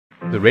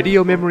The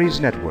Radio Memories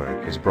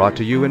Network is brought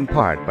to you in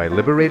part by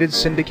Liberated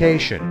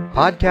Syndication,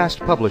 podcast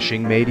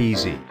publishing made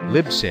easy,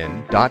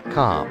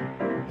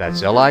 libsyn.com.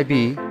 That's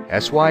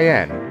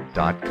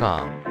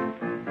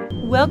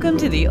LIBSYN.com. Welcome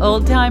to the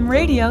Old Time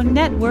Radio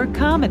Network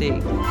Comedy,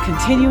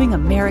 continuing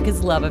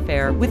America's love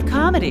affair with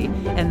comedy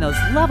and those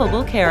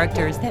lovable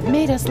characters that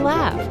made us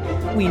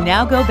laugh. We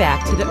now go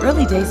back to the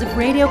early days of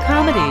radio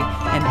comedy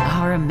and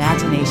our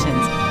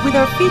imaginations with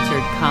our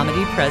featured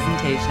comedy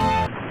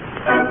presentation.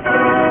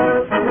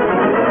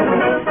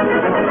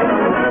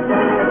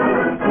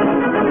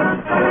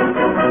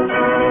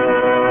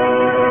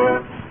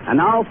 And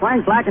now,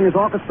 Frank Black and his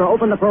orchestra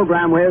open the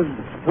program with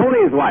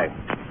Tony's Wife.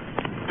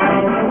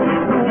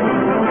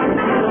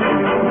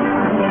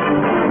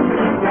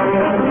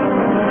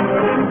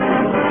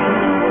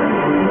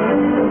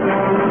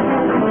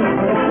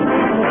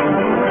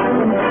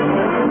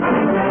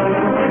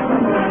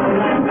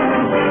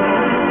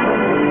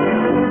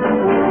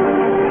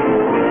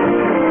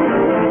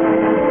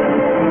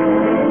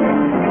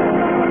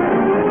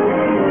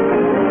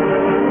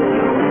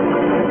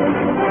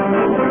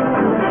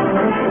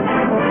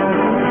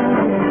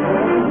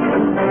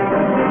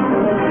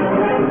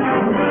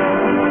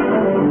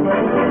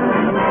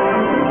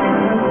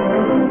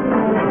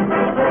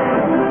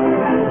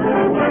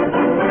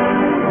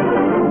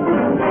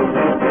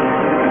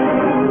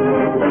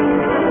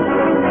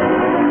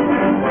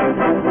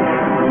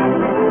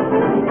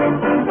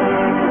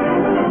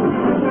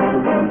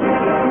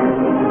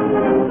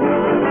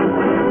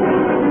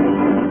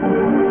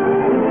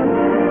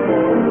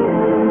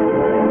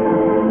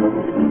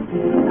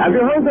 Have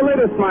you heard the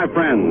latest, my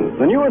friends?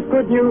 The newest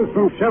good news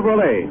from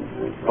Chevrolet.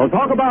 Well,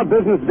 talk about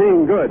business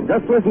being good.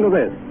 Just listen to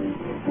this.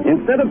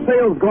 Instead of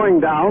sales going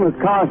down, as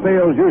car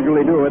sales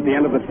usually do at the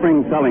end of the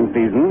spring selling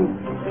season,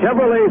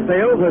 Chevrolet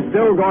sales are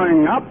still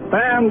going up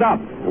and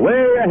up,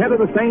 way ahead of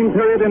the same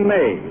period in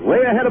May,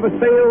 way ahead of the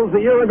sales a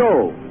year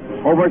ago.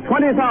 Over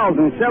 20,000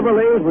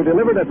 Chevrolets were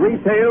delivered at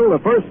retail the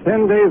first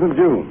 10 days of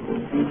June.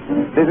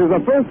 This is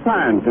the first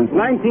time since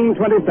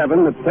 1927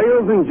 that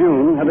sales in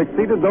June have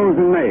exceeded those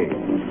in May.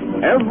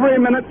 Every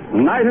minute,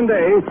 night and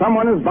day,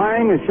 someone is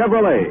buying a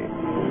Chevrolet.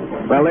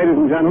 Well, ladies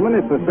and gentlemen,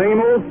 it's the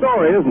same old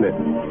story, isn't it?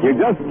 You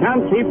just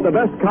can't keep the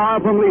best car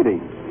from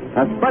leading,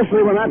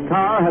 especially when that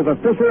car has a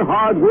Fisher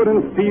hardwood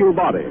and steel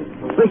body,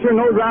 Fisher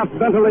no-draft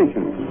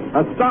ventilation,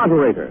 a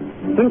starterator,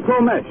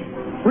 synchro mesh,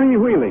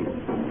 freewheeling,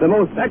 the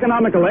most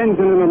economical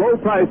engine in a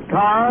low-priced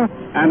car,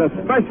 and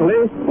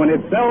especially when it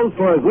sells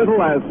for as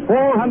little as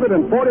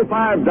 $445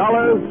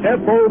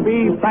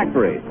 FOB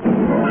factory.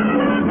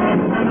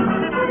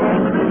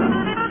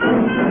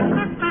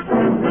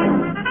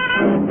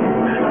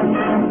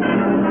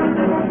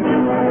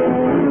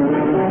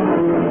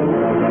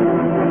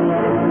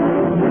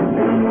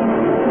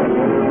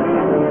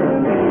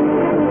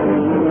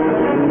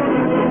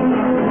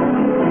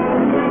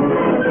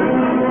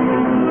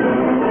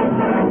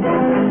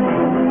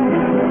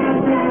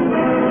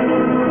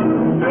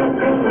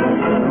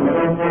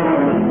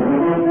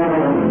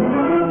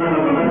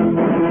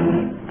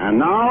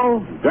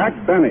 Jack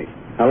Benny.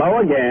 Hello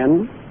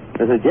again.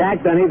 This is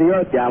Jack Benny, the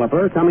Earth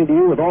Galloper, coming to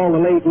you with all the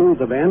late news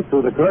events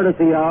through the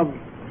courtesy of,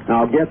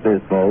 now get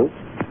this, folks,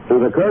 through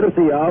the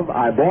courtesy of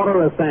I Bought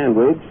Her a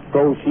Sandwich,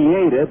 so she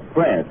ate it,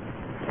 Press.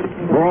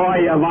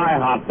 Boy, am I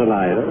hot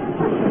tonight, huh?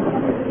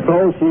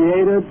 So she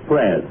ate it,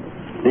 Press.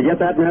 Did you get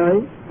that,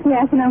 Mary?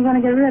 Yes, and I'm going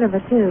to get rid of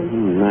it, too.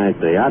 I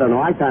see. I don't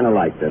know. I kind of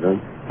liked it, huh?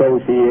 So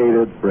she ate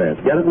it, Press.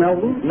 Get it,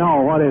 Melvin?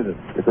 No, what is it?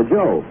 It's a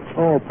joke.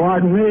 Oh,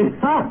 pardon me.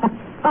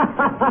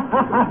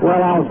 Well,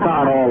 I'll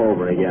start all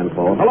over again,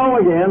 folks. Hello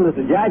again. This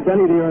is Jack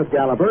Benny, the Earth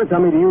Galloper,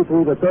 coming to you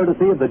through the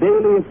courtesy of the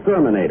Daily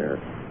Exterminator.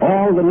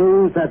 All the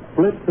news that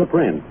splits the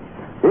print.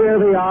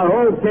 Here they are.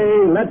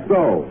 Okay, let's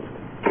go.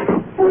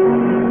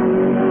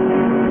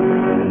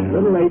 A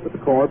little late with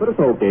the call, but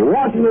it's okay.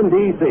 Washington,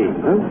 D.C.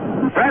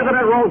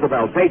 President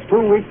Roosevelt takes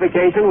 2 weeks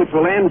vacation, which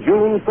will end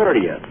June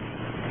 30th.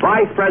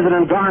 Vice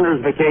President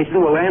Garner's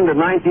vacation will end in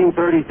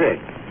 1936.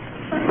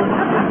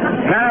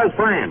 Paris,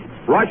 France.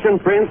 Russian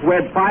prince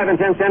weds 5 and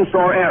 10 cent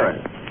store heiress.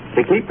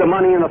 To keep the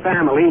money in the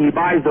family, he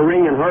buys the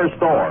ring in her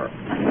store.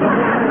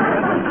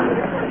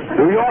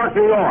 New York,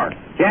 New York.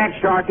 Jack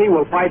Sharkey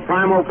will fight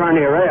Primo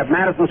Carnera at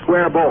Madison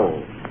Square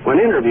Bowl. When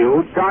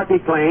interviewed, Sharkey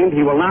claimed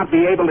he will not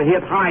be able to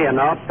hit high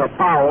enough to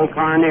foul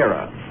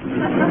Carnera.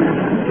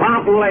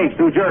 Mountain Lakes,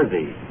 New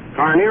Jersey.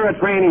 Carnera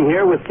training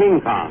here with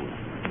King Kong.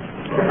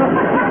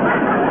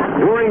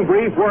 During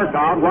brief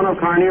workout, one of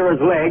Carnera's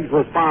legs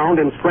was found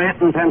in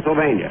Scranton,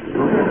 Pennsylvania.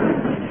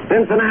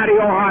 Cincinnati,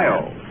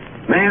 Ohio.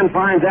 Man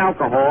finds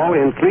alcohol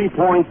in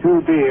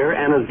 3.2 beer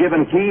and is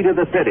given key to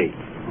the city.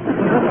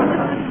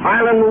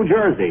 Highland, New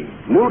Jersey.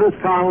 Nudist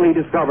colony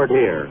discovered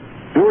here.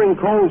 During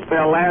cold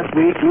spell last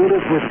week,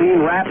 nudists were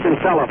seen wrapped in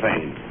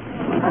cellophane.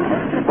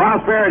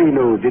 Prosperity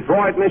news,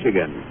 Detroit,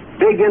 Michigan.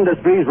 Big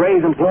industries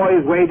raise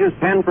employees' wages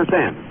 10%.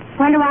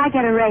 When do I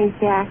get a raise,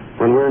 Jack?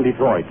 When we're in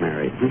Detroit,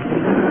 Mary.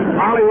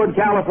 Hollywood,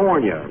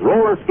 California.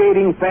 Roller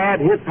skating fad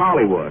hits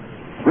Hollywood.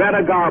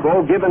 Greta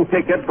Garbo given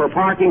ticket for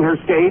parking her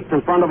skates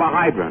in front of a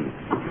hydrant.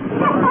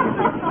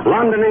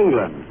 London,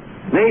 England.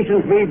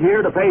 Nations meet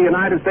here to pay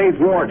United States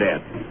war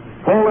debt.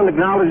 Poland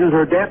acknowledges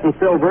her debt in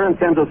silver and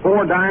sends us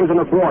 4 dimes and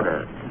a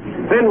quarter.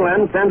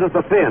 Finland sends us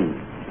a fin.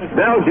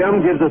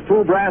 Belgium gives us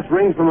 2 brass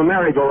rings from a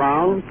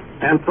merry-go-round.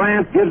 And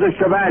France gives us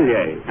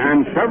Chevalier.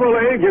 And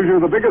Chevrolet gives you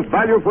the biggest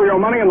value for your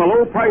money in the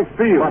low-price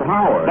field. But,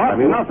 Howard...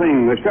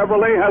 nothing. The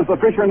Chevrolet has the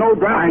Fisher no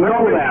draft. I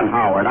know that,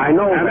 Howard. I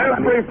know and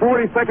that. And every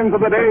 40 seconds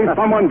of the day,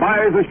 someone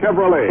buys a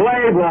Chevrolet.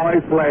 Play,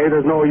 boys, play.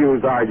 There's no use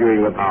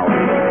arguing with Howard.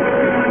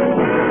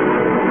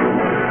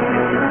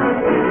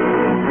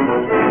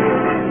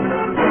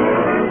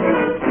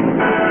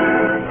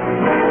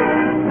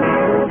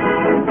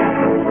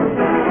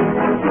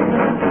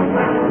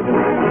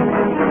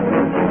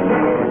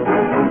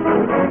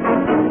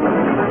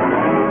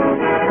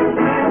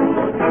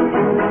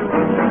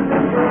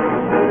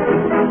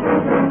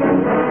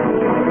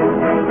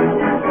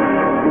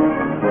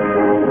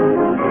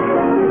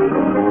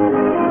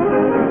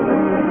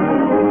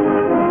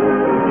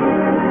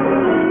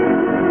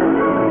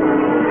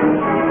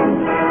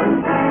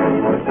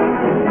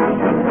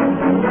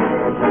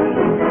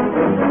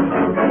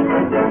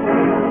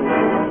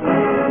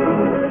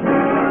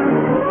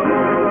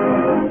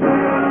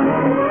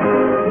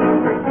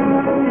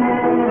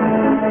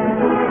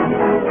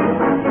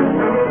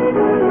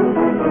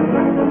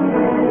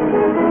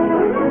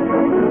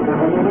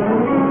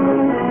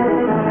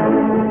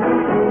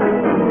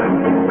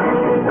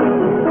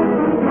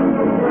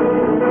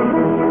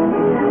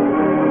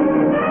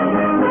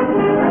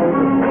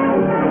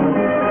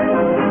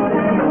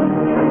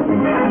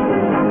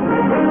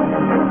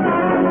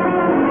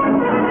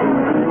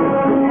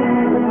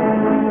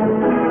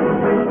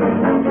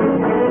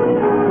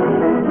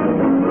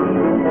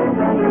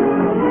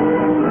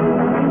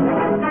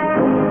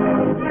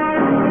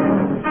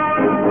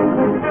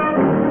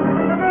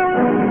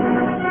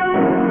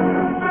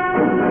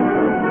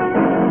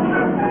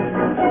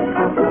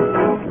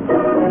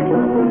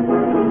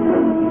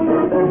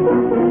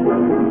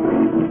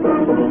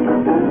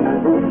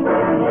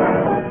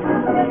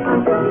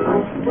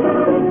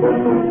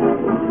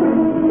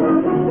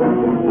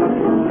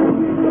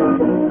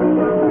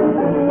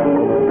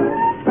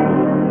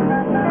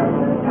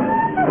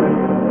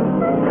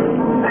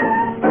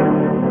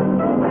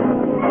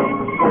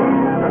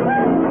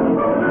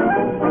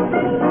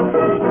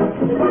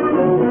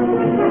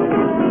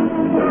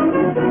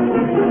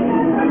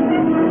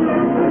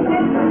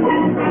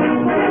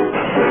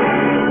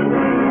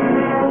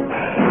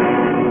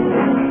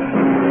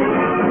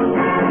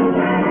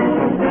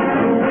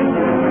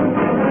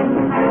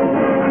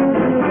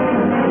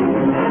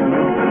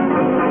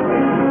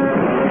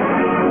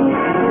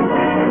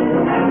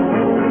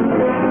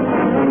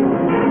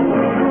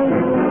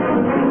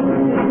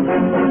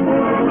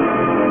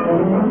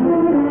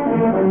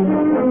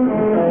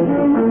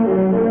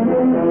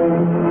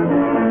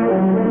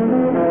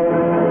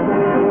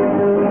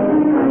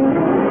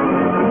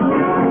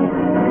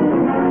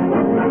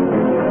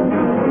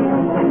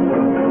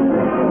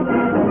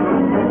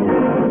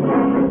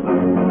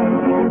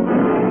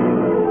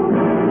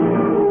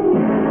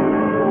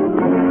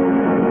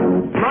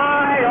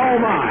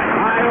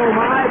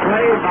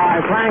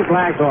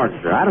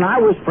 Orchestra. I don't know.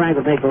 I wish Frank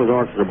would make those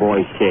orchestra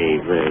boys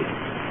shave.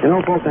 You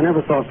know, folks, I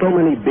never saw so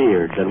many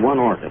beards in one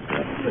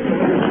orchestra.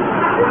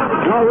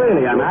 No,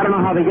 really. I don't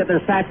know how they get their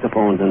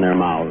saxophones in their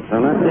mouths.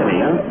 I'm not silly,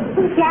 huh?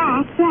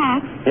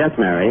 Jack. Yes,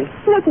 Mary?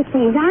 Look at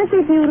these. Aren't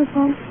they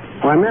beautiful?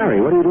 Why,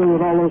 Mary, what are you doing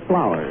with all those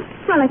flowers?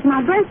 Well, it's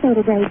my birthday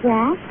today,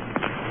 Jack.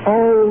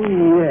 Oh,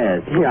 yes.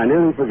 Yeah, I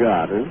nearly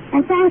forgot. Huh?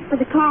 And thanks for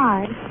the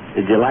card.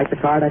 Did you like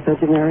the card I sent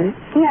you, Mary?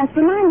 Yes,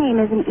 but my name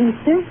isn't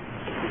Easter.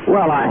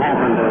 Well, I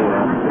happen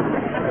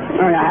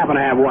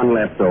to have one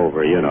left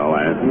over, you know.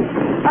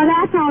 Oh,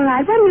 that's all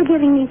right. What are you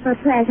giving me for a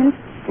present?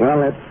 Well,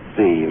 let's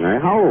see,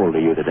 Mary. How old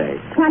are you today?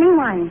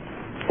 21.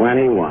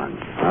 21.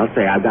 I'll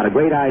say I've got a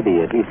great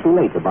idea. It's too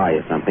late to buy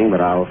you something,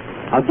 but I'll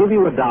give you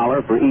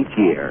 $1 for each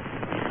year.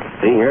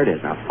 See, here it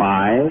is. Now,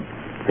 5,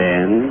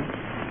 10,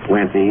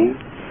 20,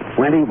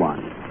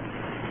 21.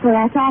 Well,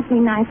 that's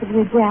awfully nice of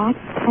you, Jack.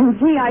 And,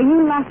 gee, are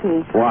you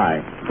lucky? Why?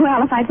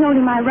 Well, if I told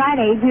you my right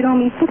age, you'd owe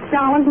me $6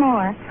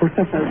 more.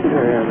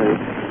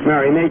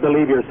 Mary, make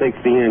believe you're 16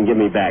 and give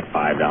me back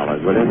 $5,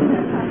 will you?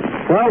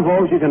 Well,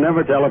 folks, you can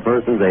never tell a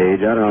person's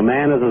age. I don't know. A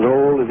man is as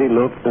old as he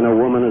looks, and a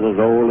woman is as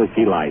old as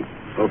she likes.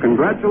 So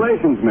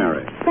congratulations,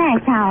 Mary.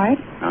 Thanks, Howard.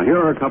 Now, here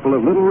are a couple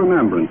of little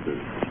remembrances.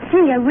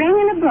 Gee, a ring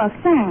and a book.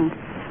 Thanks.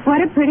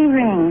 What a pretty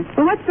ring.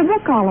 Well, what's the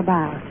book all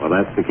about? Well,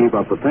 that's to keep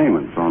up the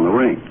payments on the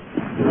ring.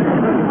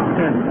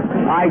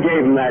 I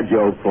gave him that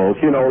joke, folks.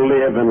 You know,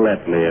 live and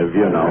let live,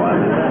 you know.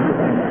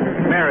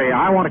 Mary,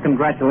 I want to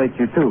congratulate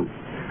you, too.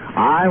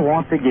 I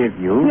want to give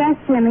you Yes,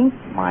 Jimmy.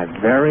 my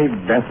very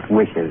best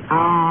wishes.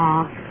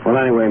 Well,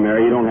 anyway,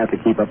 Mary, you don't have to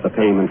keep up the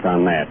payments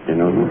on that, you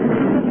know.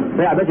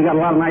 Say, I bet you got a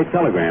lot of nice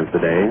telegrams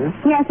today. Huh?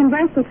 Yes, and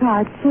birthday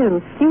cards,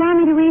 too. Do you want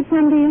me to read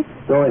some to you?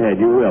 Go ahead,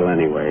 you will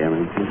anyway. I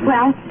mean,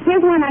 Well,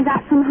 here's one I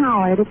got from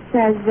Howard. It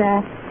says,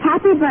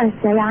 happy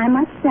birthday, I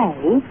must say.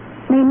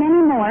 May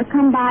many more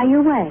come by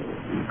your way.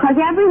 'Cause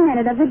every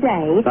minute of the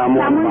day,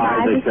 someone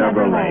buys a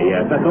Chevrolet.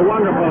 Yes, that's a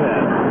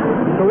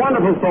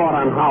wonderful thought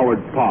on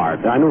Howard's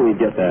part. I knew he'd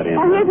get that in.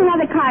 Oh, here's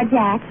another card,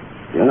 Jack.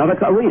 Another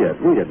card. Read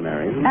it,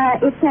 Mary.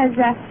 It says,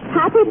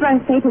 happy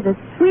birthday to the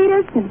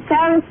sweetest and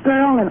fairest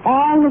girl in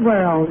all the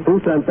world. Who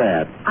sent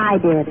that? I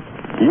did.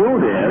 You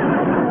did?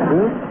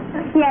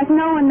 Yes,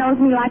 no one knows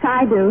me like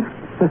I do.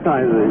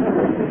 I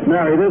see.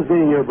 Mary, this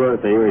being your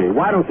birthday, really,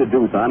 why don't you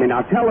do something? I mean,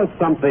 now tell us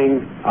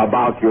something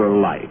about your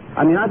life.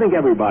 I mean, I think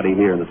everybody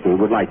here in the studio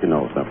would like to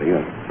know something.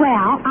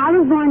 Well, I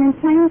was born in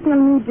Plainfield,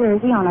 New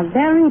Jersey on a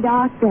very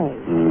dark day.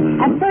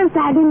 At first,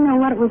 I didn't know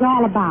what it was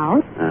all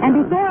about.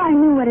 And before I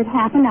knew what had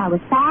happened, I was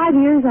 5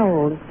 years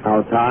old.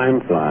 How time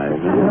flies.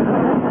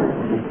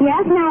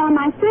 Yes, now on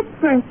my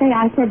 6th birthday,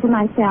 I said to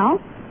myself,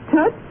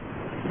 Toots,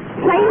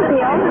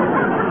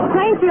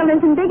 Plainfield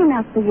isn't big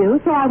enough for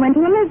you, so I went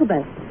to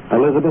Elizabeth.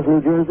 Elizabeth,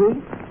 New Jersey?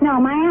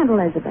 No, my Aunt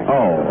Elizabeth.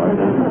 Oh,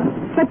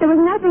 But there was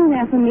nothing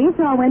there for me,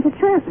 so I went to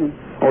Trenton.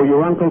 Oh,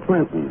 your Uncle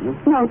Trenton?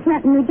 No,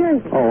 Trenton, New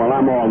Jersey. Oh, well,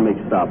 I'm all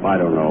mixed up. I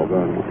don't know.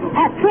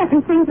 At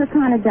Trenton, things were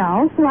kind of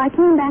dull, so I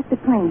came back to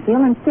Plainfield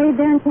and stayed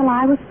there until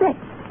I was 6.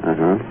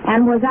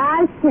 And was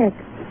I sick?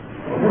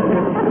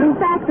 In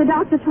fact, the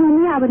doctor told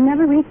me I would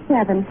never reach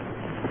 7.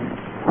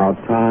 How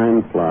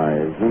time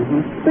flies.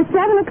 But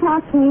 7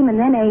 o'clock came, and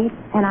then 8,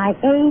 and I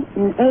ate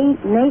and ate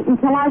and ate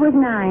until I was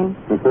 9.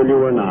 Until you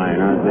were 9,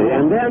 I see.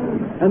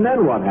 And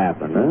then what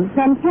happened, huh?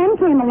 Then 10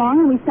 came along,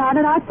 and we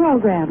started our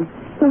program.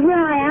 So here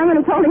I am, and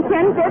it's only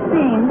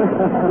 10:15.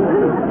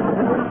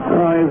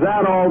 Oh, is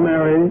that all,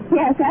 Mary?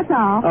 Yes, that's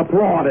all.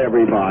 Applaud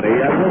everybody.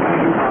 Very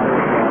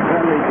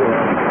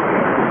good.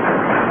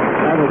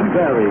 That was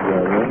very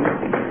good.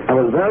 That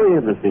was very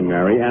interesting,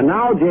 Mary. And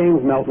now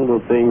James Melton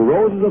will sing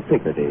Roses of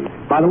Picardy.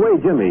 By the way,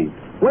 Jimmy,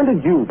 when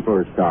did you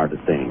first start to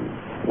sing?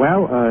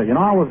 Well,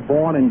 I was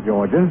born in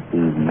Georgia,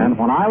 and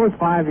when I was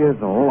 5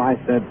 years old, I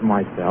said to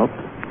myself,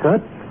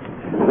 Toots,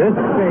 this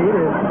state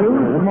is too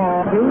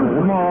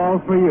small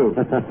for you.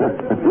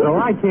 So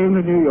I came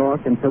to New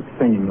York and took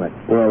singing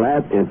lessons. Well,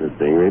 that's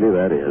interesting, really,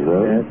 that is.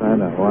 Yes, I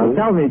know. Well,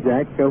 tell me,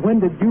 Jack, when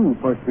did you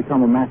first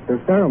become a master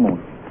of ceremony?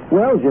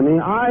 Well, Jimmy,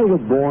 I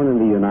was born in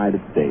the United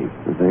States,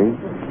 you see.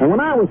 And when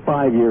I was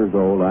 5 years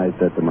old, I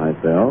said to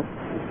myself,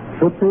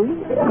 Tootsie,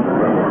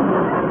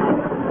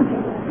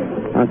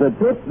 I said,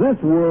 Toots, this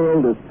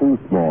world is too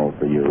small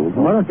for you.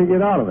 Why don't you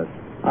get out of it?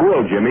 I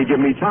will, Jimmy. Give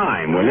me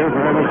time, will you?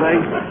 For heaven's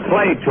sake.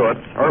 Play,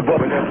 Toots, or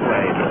both. Will you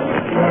play?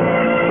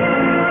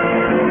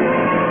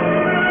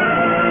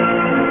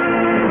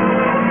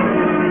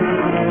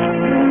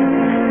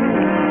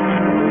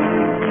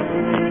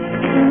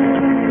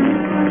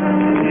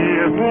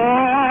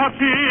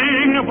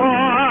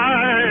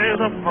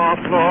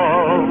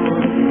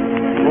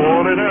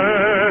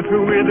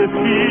 With a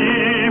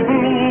sea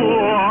blue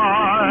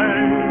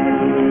eye,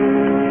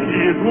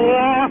 she's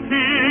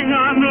walking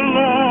and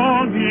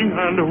longing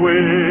and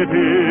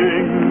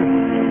waiting,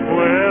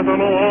 with a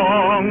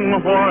long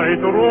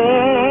white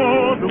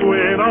road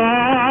with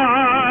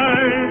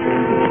eyes,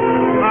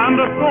 and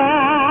a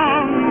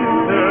song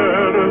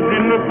stirs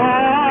in the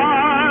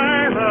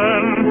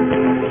silence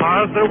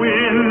as the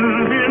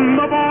wind in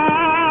the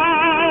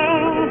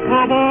boughs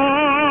above.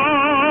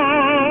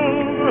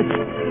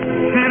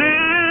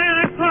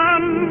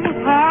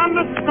 And a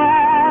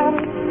star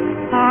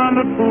and a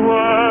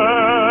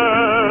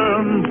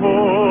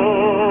tremble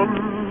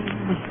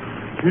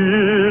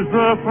is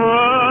the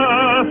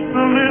first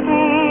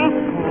little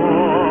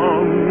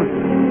song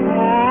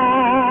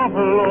of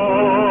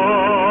love.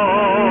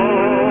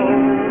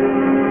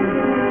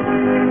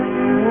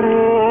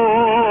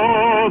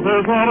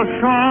 Roses are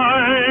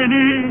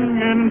shining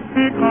in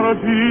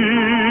Picardy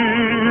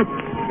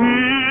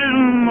in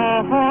the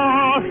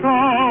hush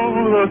of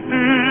the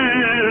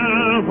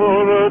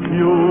silver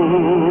dew.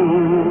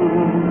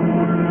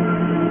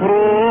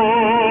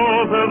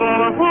 Roses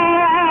are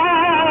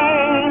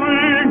flowering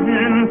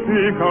in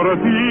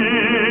Picardy,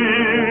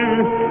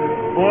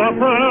 but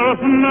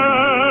there's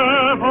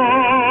never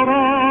a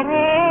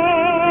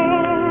rose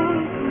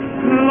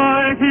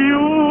like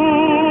you.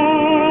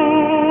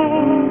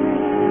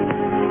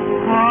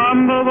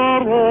 And the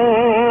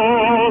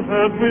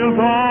roses will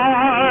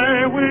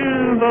die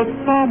with the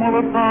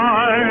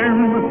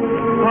summertime,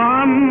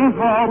 and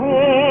the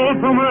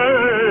rose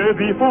may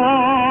be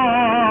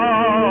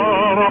far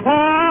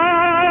apart.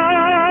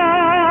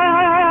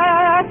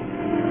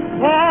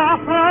 But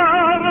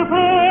there's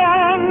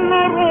one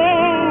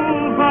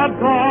rose that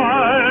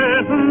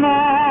dies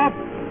not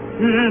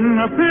in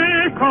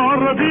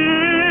Picardy.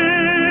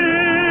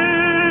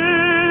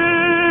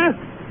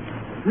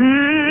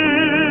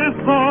 Is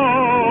the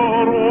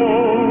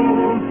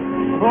rose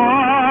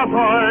that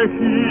I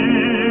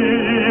keep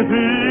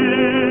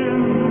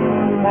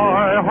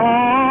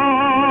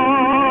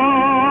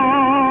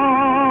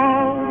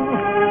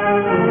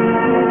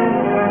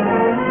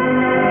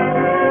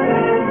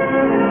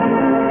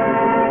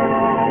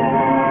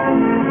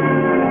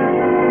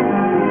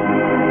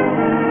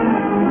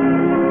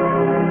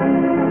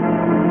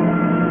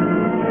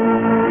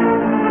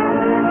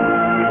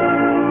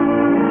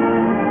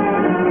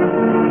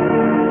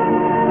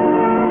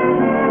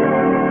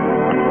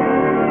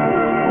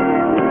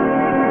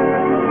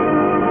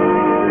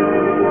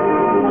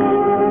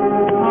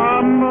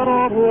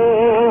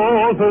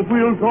hope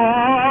we'll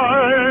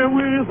try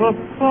with the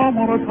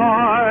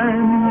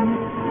summertime,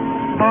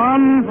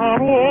 and the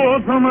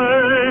roads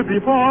may be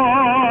far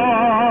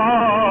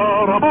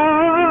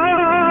apart,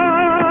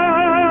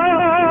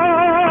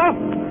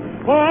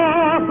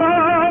 but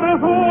there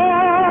is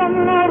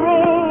one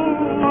road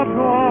that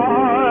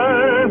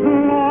lies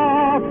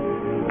not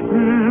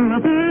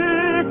in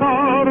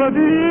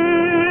Picardy.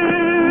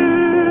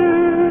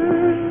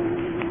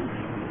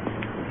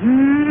 Is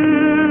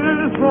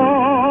the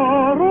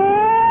road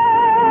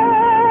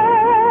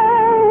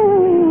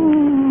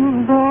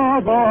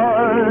that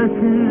I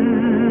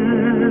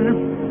keep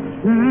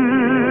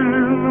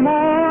in my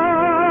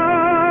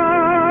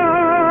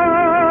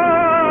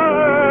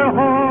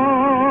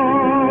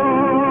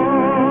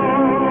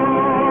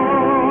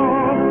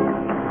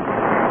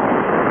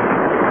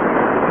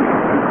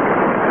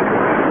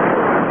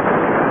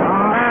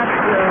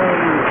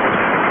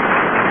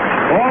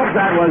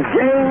That was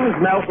James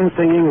Melton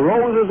singing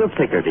Roses of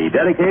Picardy,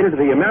 dedicated to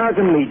the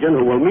American Legion,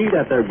 who will meet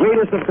at their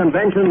greatest of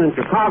conventions in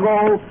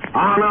Chicago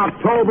on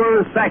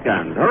October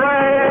 2nd.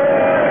 Hooray!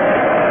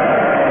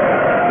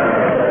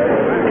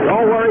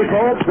 Don't worry,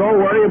 folks. Don't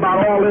worry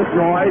about all this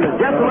noise.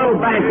 It's just a little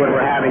banquet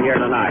we're having here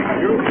tonight.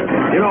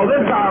 You know,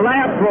 this is our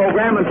last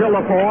program until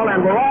the fall,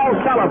 and we're all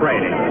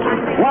celebrating.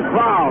 What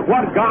crowd,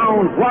 what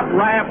gowns, what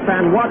wraps,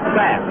 and what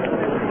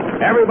sets.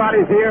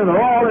 Everybody's here.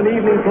 They're all in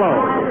evening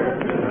clothes.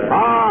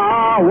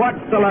 What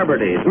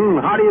celebrities?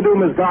 How do you do,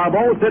 Miss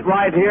Garbo? Sit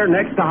right here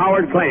next to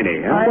Howard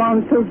Claney. I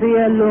want to be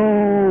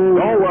alone.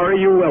 Don't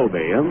worry, you will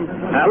be.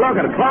 Look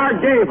at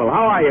Clark Gable.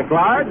 How are you,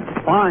 Clark?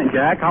 Fine,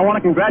 Jack. I want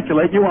to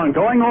congratulate you on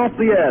going off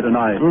the air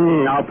tonight.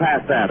 I'll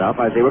pass that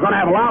up. I see. We're going to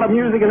have a lot of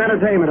music and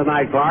entertainment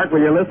tonight, Clark. Will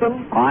you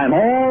listen? I'm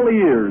all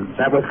ears.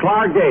 That was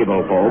Clark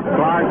Gable, folks.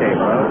 Clark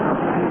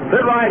Gable.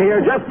 Sit right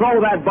here. Just throw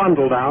that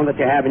bundle down that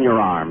you have in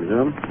your arms.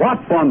 What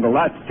bundle?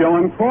 That's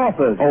Joe and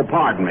Crawford. Oh,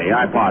 pardon me.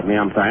 I'm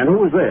saying.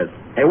 Who's this?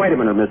 Hey, wait a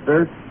minute,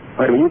 mister.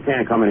 Wait a minute. You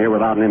can't come in here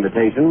without an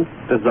invitation.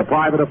 This is a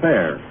private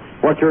affair.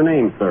 What's your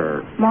name,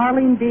 sir?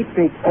 Marlene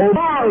Dietrich. Oh,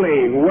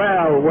 Marlene.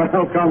 Well,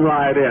 come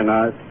right in.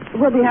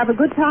 Will we have a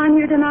good time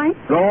here tonight?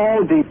 It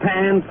all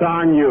depends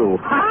on you.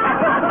 Oh,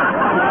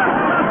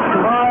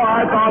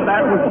 I thought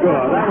that was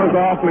good. That was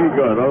awfully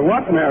good.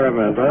 What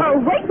merriment, huh? Oh,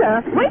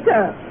 waiter.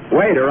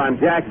 Waiter, I'm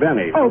Jack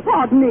Benny. Oh,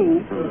 pardon me.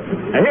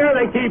 Here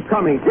they keep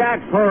coming. Jack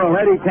Pearl,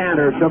 Eddie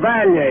Cantor,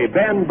 Chevalier,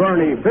 Ben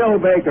Burney, Phil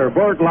Baker,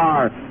 Bert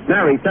Lahr.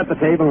 Mary, set the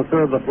table and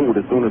serve the food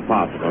as soon as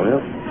possible,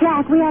 yes?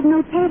 Jack, we have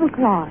no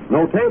tablecloth.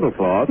 No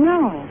tablecloth?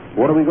 No.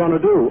 What are we going to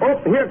do?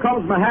 Oh, here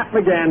comes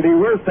Mahatma Gandhi.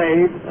 We're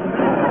saved.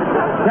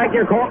 Take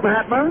your coat,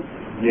 Mahatma?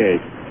 Yes.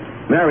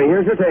 Mary,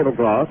 here's your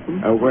tablecloth.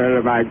 Where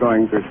am I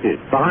going to sit?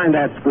 Behind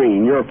that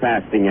screen. You're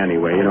fasting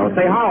anyway, you know.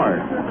 Say,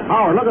 Howard,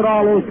 look at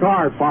all those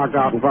cars parked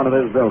out in front of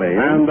this building.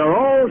 And they're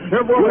all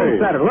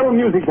Chevrolet. You said it. A little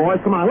music, boys.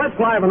 Come on, let's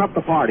liven up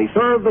the party.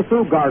 Serve the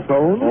soup,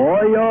 garçon.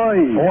 Oi,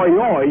 oi. Oi,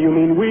 oi, you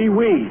mean oui,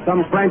 oui.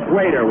 Some French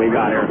waiter we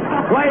got here.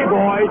 Play,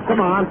 boys. Come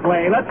on,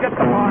 play. Let's get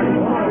the party.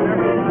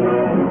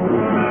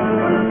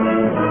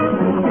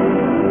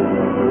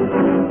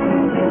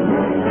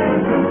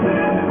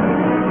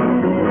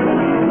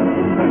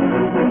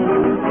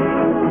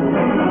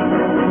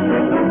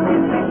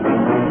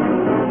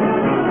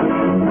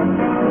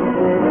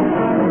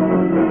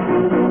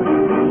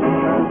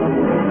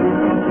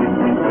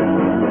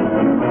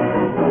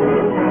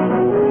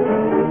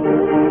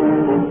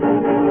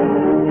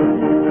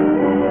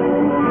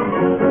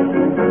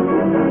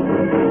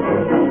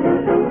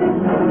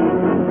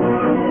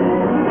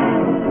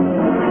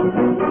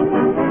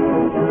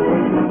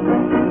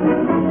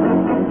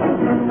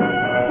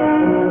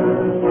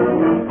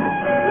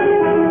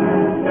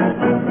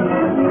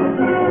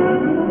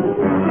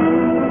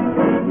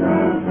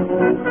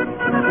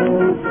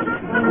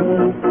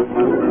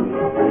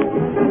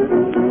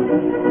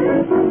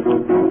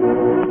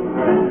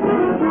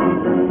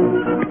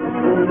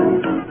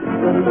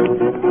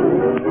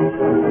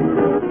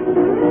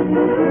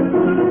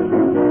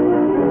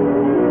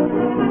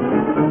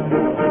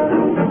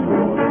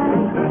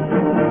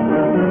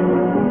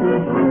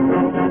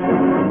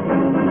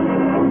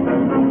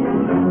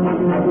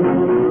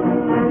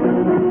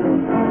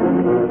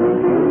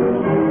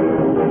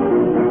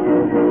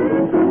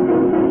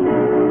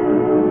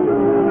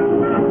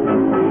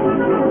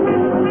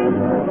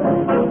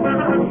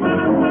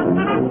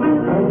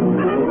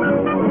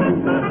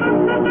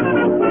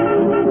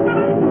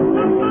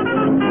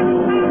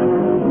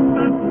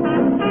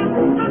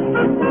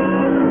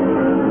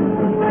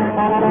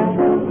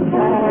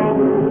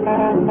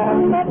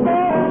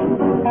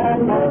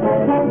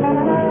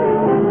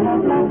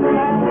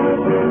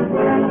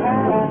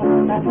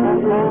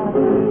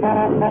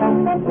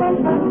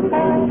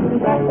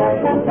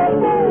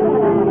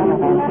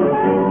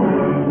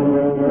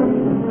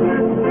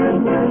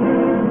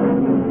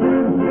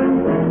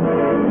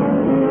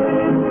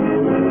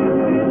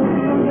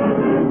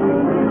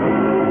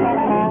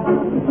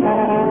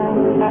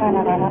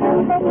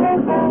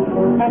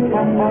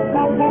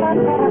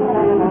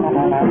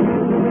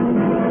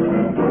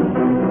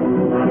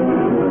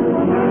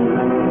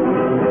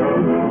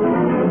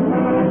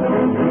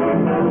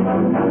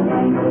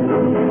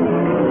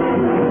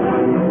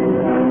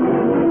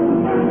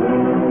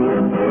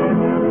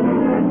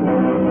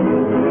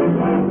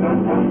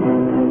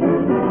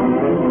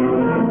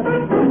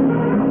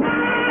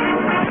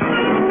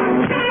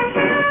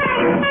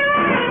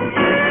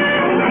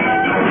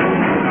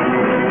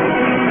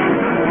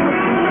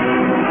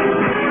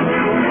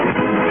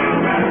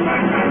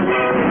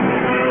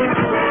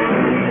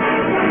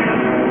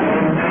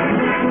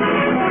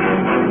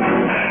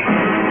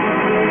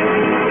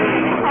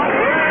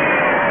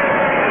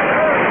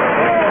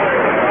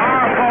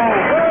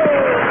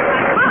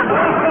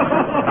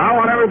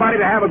 everybody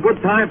to have a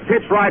good time,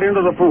 pitch right into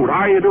the food.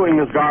 How are you doing,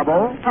 Miss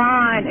Garbo?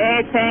 Fine.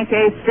 I think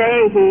I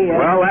stay here.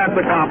 Well, that's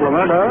a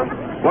compliment,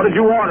 huh? What did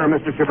you order,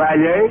 Mr.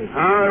 Chevalier?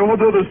 I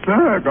ordered a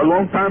steak a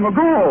long time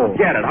ago.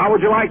 Get it. How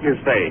would you like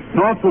your steak?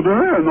 Not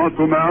today, not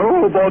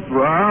tomorrow, but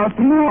right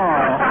now.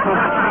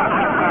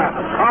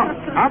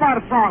 How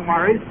about a song,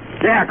 Murray?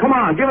 Yeah, come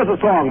on, give us a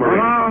song, Murray.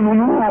 No,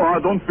 I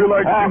don't feel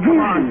like Oh, singing.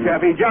 come on,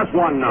 Chevy, just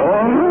one number.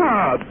 All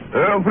right.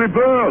 Every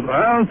bird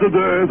has a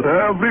date,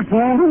 every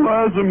poodle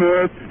has a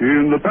mate.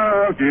 In the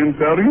park, in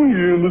Paris,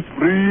 in the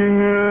spring.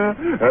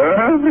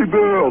 Every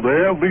bird,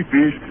 every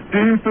fish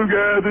seems to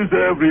get his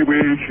every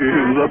wish.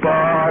 In the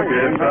park,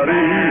 in Paris,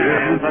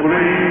 in the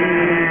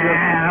spring.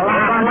 La,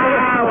 la, la,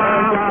 la,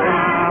 la,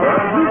 la.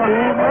 Every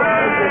poodle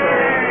has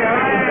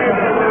a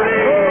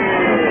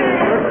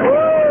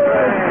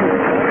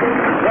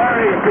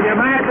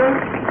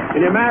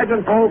Can you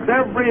imagine, folks,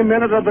 every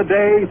minute of the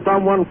day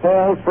someone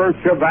falls for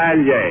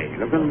Chevalier.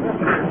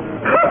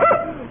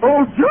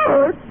 Oh,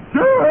 Jack!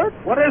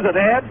 What is it,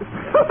 Ed?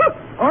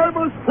 I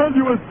must tell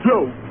you a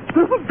joke.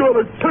 This is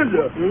gonna kill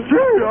you.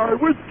 Gee, I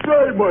wish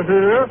Jay were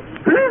here.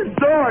 He'd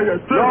die, I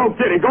think. No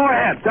kidding. Go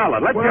ahead, tell it.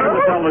 Let's get him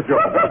to tell the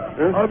joke.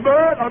 A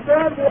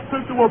man walked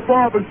into a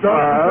barber shop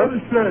to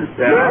get a shave.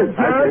 Yeah,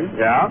 Jay,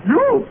 yeah.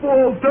 You'll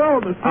fall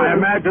down the I stairs.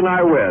 imagine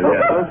I will,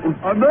 yes.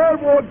 A man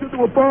walked into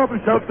a barber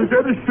shop to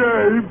get a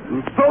shave.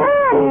 So...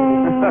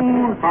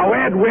 How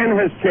Ed Wynn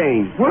has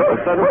changed. Well,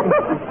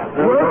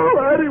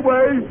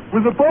 anyway,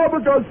 when the barber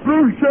got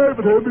through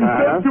shaving him, he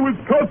said to his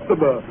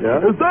customer,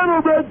 Yeah. "Is that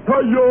a red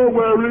tie you're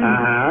wearing?"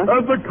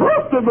 And the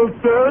customer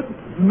said,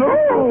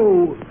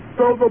 "No."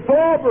 So the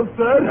barber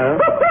said,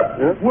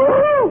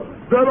 "Well,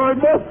 then I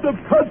must have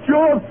cut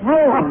your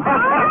throat."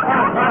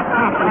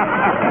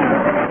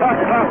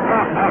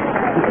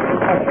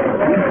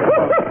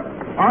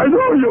 I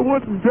know you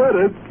wouldn't get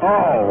it.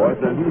 Oh,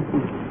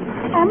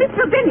 Oh,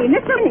 Mr. Vinny,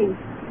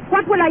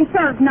 what will I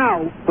serve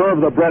now?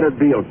 serve the breaded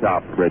veal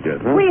chops, Bridget.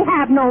 Huh? We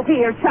have no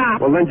veal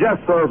chop. Well, then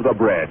just serve the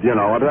bread, you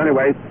know. But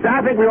anyway,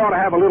 I think we ought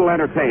to have a little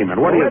entertainment.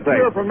 What do you say?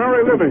 Let's hear from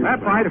Mary Living. That's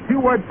right, a few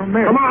words from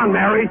Mary. Come on,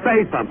 Mary,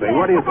 say something.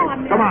 What do you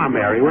think? Come on,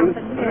 Mary.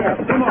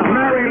 Come on,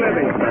 Mary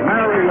Livingston.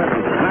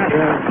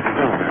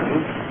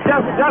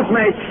 Just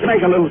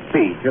make a little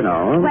speech, you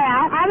know.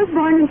 Well, I was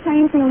born in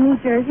Plainfield, New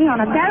Jersey on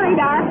a very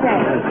dark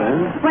day.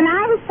 When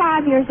I was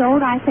 5 years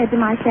old, I said to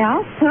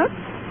myself, Took.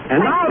 And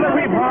now that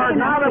we've heard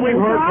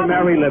from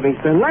Mary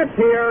Livingston, let's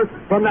hear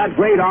from that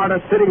great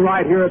artist sitting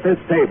right here at this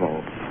table,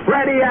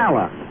 Freddie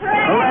Allen.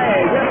 Hooray!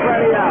 Get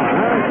Freddie Allen,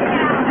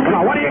 huh? Come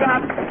on, what do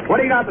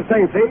you got to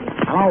say, Steve?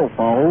 Hello,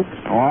 folks.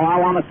 All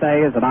I want to say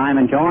is that I'm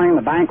enjoying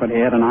the banquet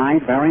here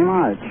tonight very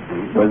much.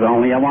 It was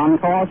only a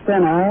one-course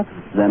dinner.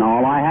 Then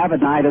all I have at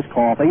night is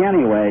coffee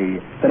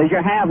anyway. But as you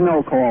have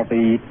no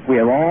coffee,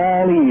 we're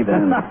all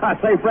even.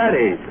 Say,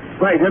 Freddie,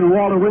 didn't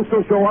Walter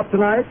Winslow show up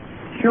tonight?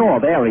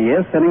 Sure, there he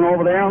is, sitting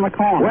over there in the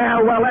corner.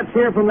 Well, let's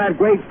hear from that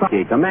great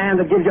psychic, a man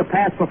that gives you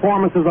past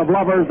performances of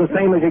lovers the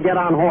same as you get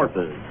on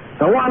horses.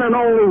 The one and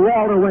only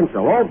Walter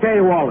Winslow. Okay,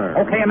 Walter.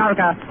 Okay,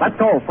 America, let's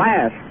go,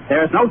 flash.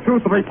 There's no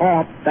truth to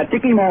report that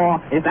Dickie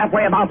Moore is that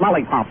way about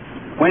lollipops.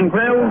 When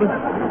grilled,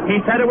 he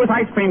said it was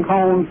ice cream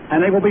cones,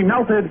 and they will be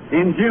melted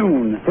in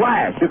June.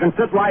 Flash, you can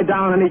sit right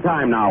down any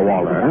time now,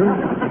 Walter.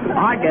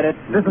 I get it.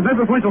 This is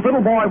Mrs. Winchell's little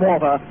boy,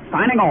 Walter,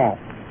 signing off.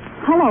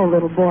 Hello,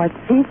 little boy.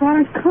 Steve, why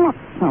don't you come up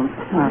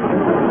sometime?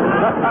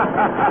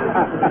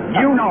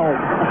 You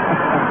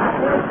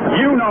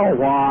know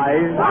why.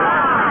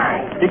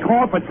 Why?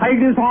 Because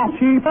potatoes are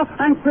cheaper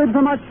and cribs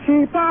are much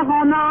cheaper.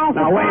 Oh, no.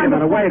 Now, wait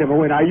a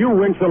minute. Are you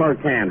Winchell or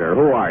Candor?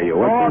 Who are you?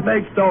 It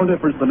makes no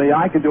difference to me.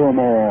 I can do them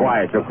all.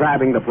 Quiet, you're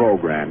crabbing the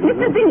program.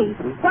 Mr. Vinny,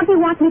 what do you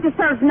want me to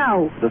serve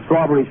now? The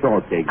strawberry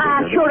shortcake.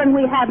 Sure, and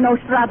we have no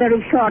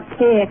strawberry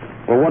shortcake.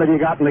 Well, what have you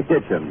got in the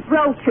kitchen?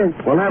 Roaches.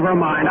 Well, never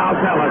mind. I'll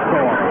tell a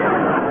story.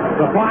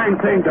 It's a fine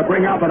thing to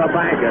bring up at a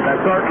banquet.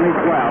 That's certainly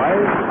swell, eh?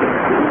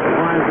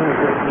 Fine thing.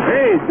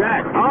 Hey,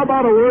 Jack, how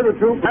about a word or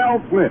two?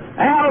 Al Smith.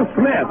 Al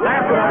Smith.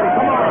 That's right.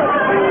 Come on.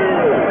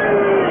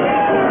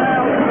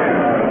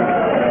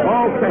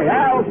 Okay,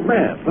 Al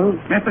Smith.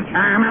 Mr.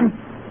 Chairman,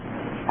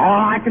 all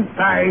I can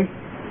say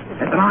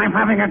is that I'm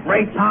having a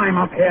great time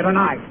up here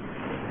tonight.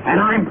 And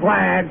I'm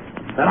glad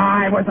that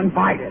I was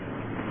invited.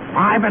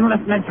 I've been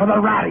listening to the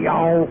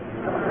radio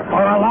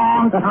for a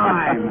long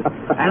time,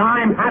 and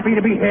I'm happy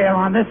to be here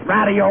on this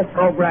radio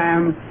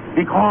program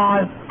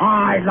because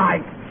I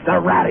like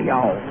the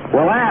radio.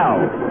 Well,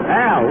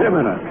 Al, wait a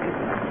minute.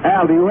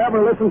 Al, do you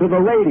ever listen to the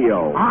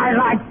radio? I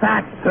like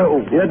that,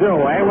 too. You do,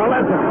 eh? Well,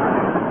 listen.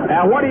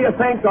 Al, what do you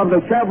think of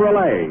the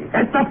Chevrolet?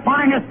 It's the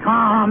finest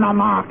car on the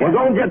market.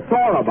 Well, don't get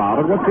sore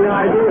about it. What's the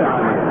idea?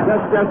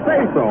 Just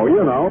say so,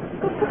 you know.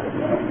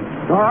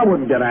 No, I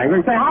wouldn't get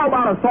angry. Say, how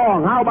about a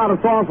song? How about a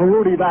song from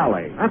Rudy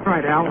Valley? That's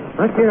right, Al.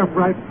 Let's hear it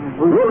right.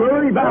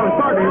 Rudy Valley,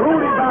 certainly.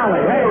 Rudy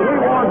Valley. Hey, we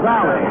want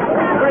Valley.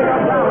 Straight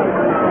up Valley.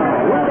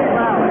 Rudy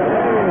Valley.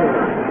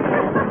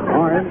 Hey.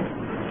 All right.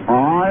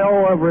 I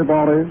owe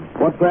everybody.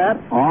 What's that?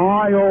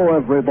 I owe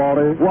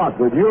everybody. What,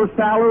 with your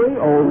salary?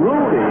 Oh,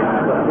 Rudy,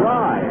 I'm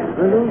surprised.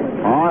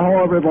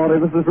 Hi-ho, everybody.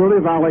 This is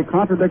Rudy Valley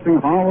contradicting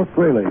Horace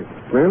Greeley.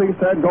 Greeley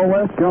said, go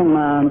west, young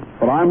man,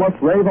 but I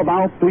must rave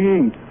about the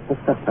east.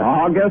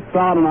 Our guest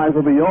star tonight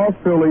will be yours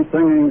truly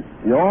singing,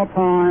 Your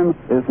Time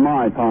is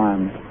My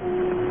Time.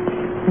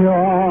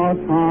 Your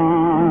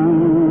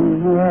time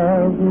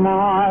is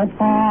my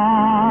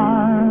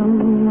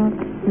time.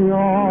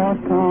 Your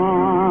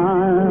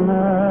time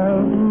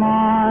is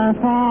my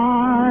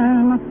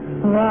time.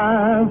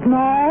 There's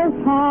no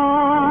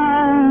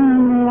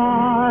time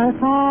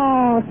like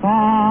our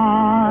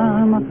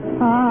time,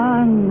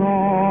 and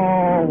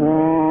no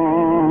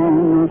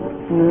one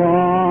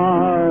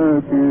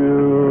like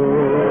you.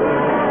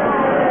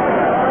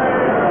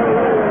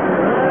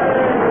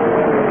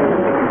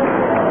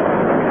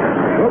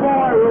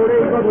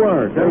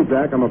 Hey,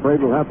 Jack, I'm afraid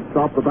we'll have to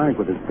stop the bank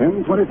with this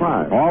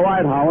 10:25. All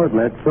right, Howard,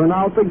 let's turn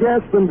out the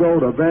guests and go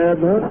to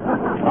bed.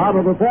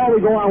 But before we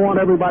go, I want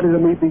everybody to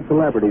meet these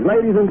celebrities.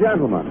 Ladies and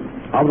gentlemen,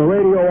 of the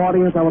radio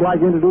audience, I would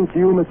like to introduce to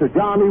you Mr.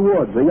 Johnny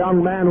Woods, the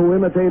young man who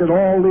imitated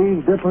all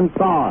these different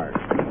stars.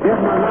 Give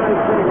him a nice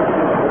big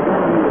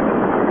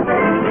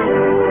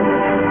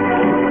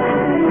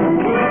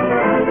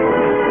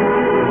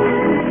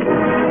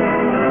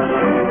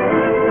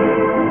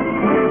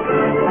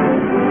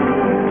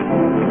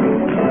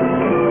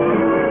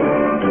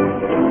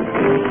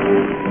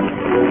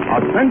A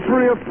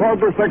century of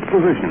progress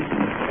exposition.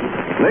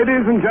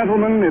 Ladies and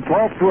gentlemen, it's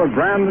off to a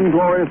grand and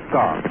glorious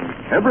start.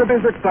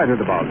 Everybody's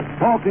excited about it,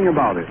 talking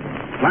about it,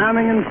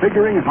 planning and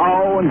figuring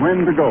how and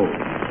when to go.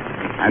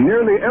 And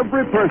nearly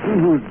every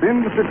person who's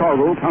been to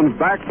Chicago comes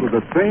back with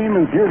the same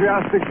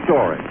enthusiastic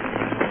story.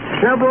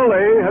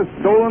 Chevrolet has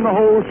stolen the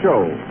whole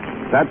show.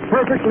 That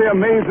perfectly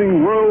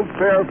amazing World's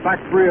Fair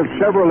factory of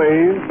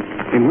Chevrolets,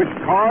 in which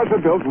cars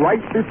are built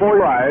right before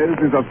your eyes,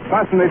 is a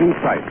fascinating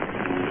sight.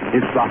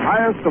 It's the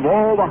highest of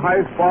all the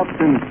high spots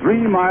in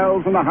 3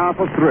 miles and a half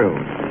of thrills.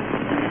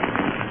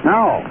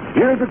 Now,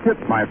 here's a tip,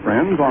 my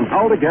friends, on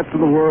how to get to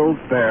the World's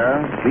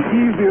Fair, the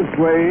easiest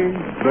way,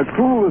 the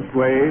coolest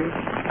way,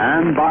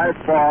 and by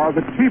far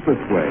the cheapest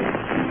way.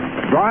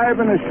 Drive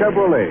in a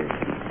Chevrolet,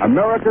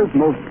 America's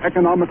most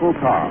economical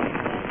car.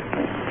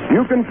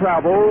 You can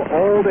travel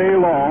all day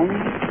long,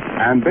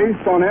 and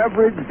based on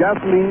average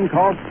gasoline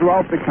costs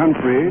throughout the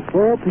country,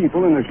 4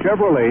 people in a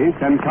Chevrolet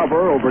can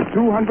cover over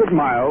 200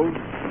 miles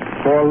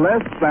for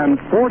less than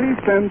 40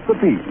 cents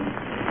apiece.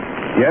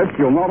 Yes,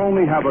 you'll not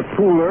only have a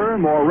cooler,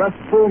 more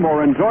restful,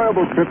 more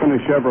enjoyable trip in a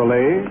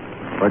Chevrolet,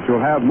 but you'll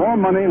have more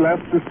money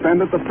left to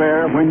spend at the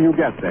fair when you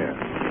get there.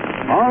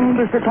 On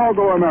to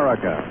Chicago,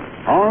 America.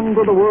 On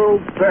to the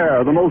World's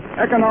Fair, the most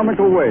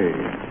economical way.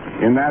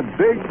 In that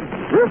big,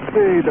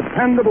 thrifty,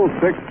 dependable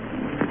 6,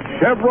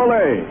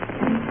 Chevrolet.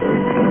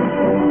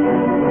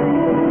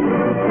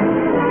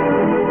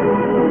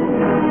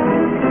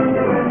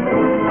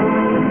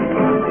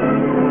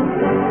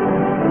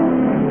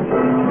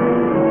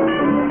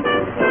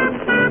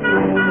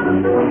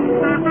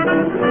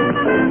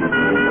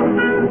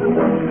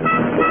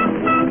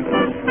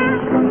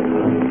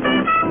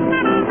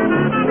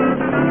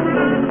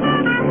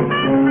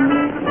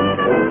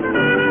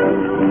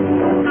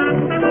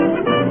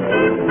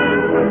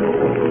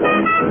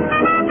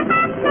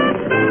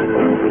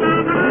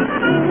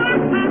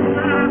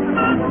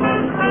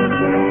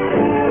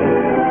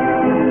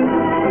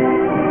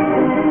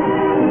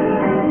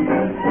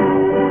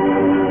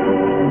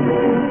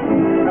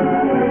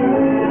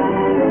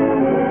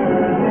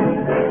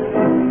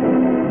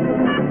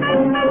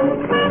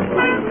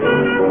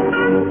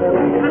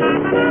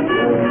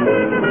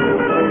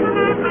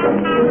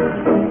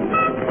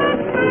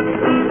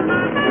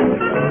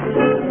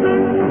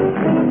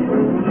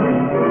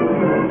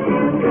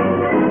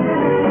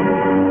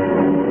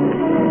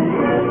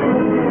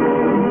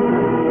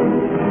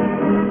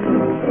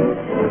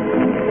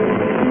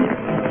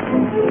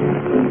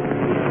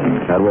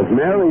 That was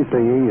Mary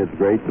singing It's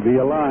Great to Be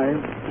Alive.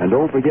 And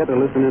don't forget to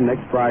listen in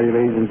next Friday,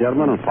 ladies and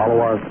gentlemen, and follow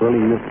our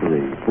thrilling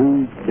mystery,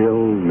 Who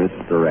Killed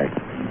Mr. X?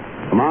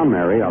 Come on,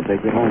 Mary, I'll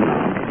take you home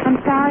now. I'm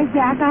sorry,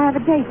 Jack. I have a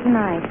date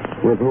tonight.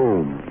 With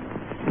whom?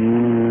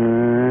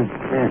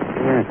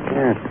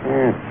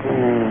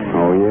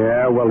 Oh,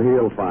 yeah? Well,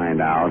 he'll find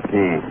out.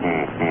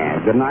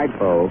 Good night,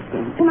 folks.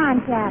 Come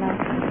on, Shadow.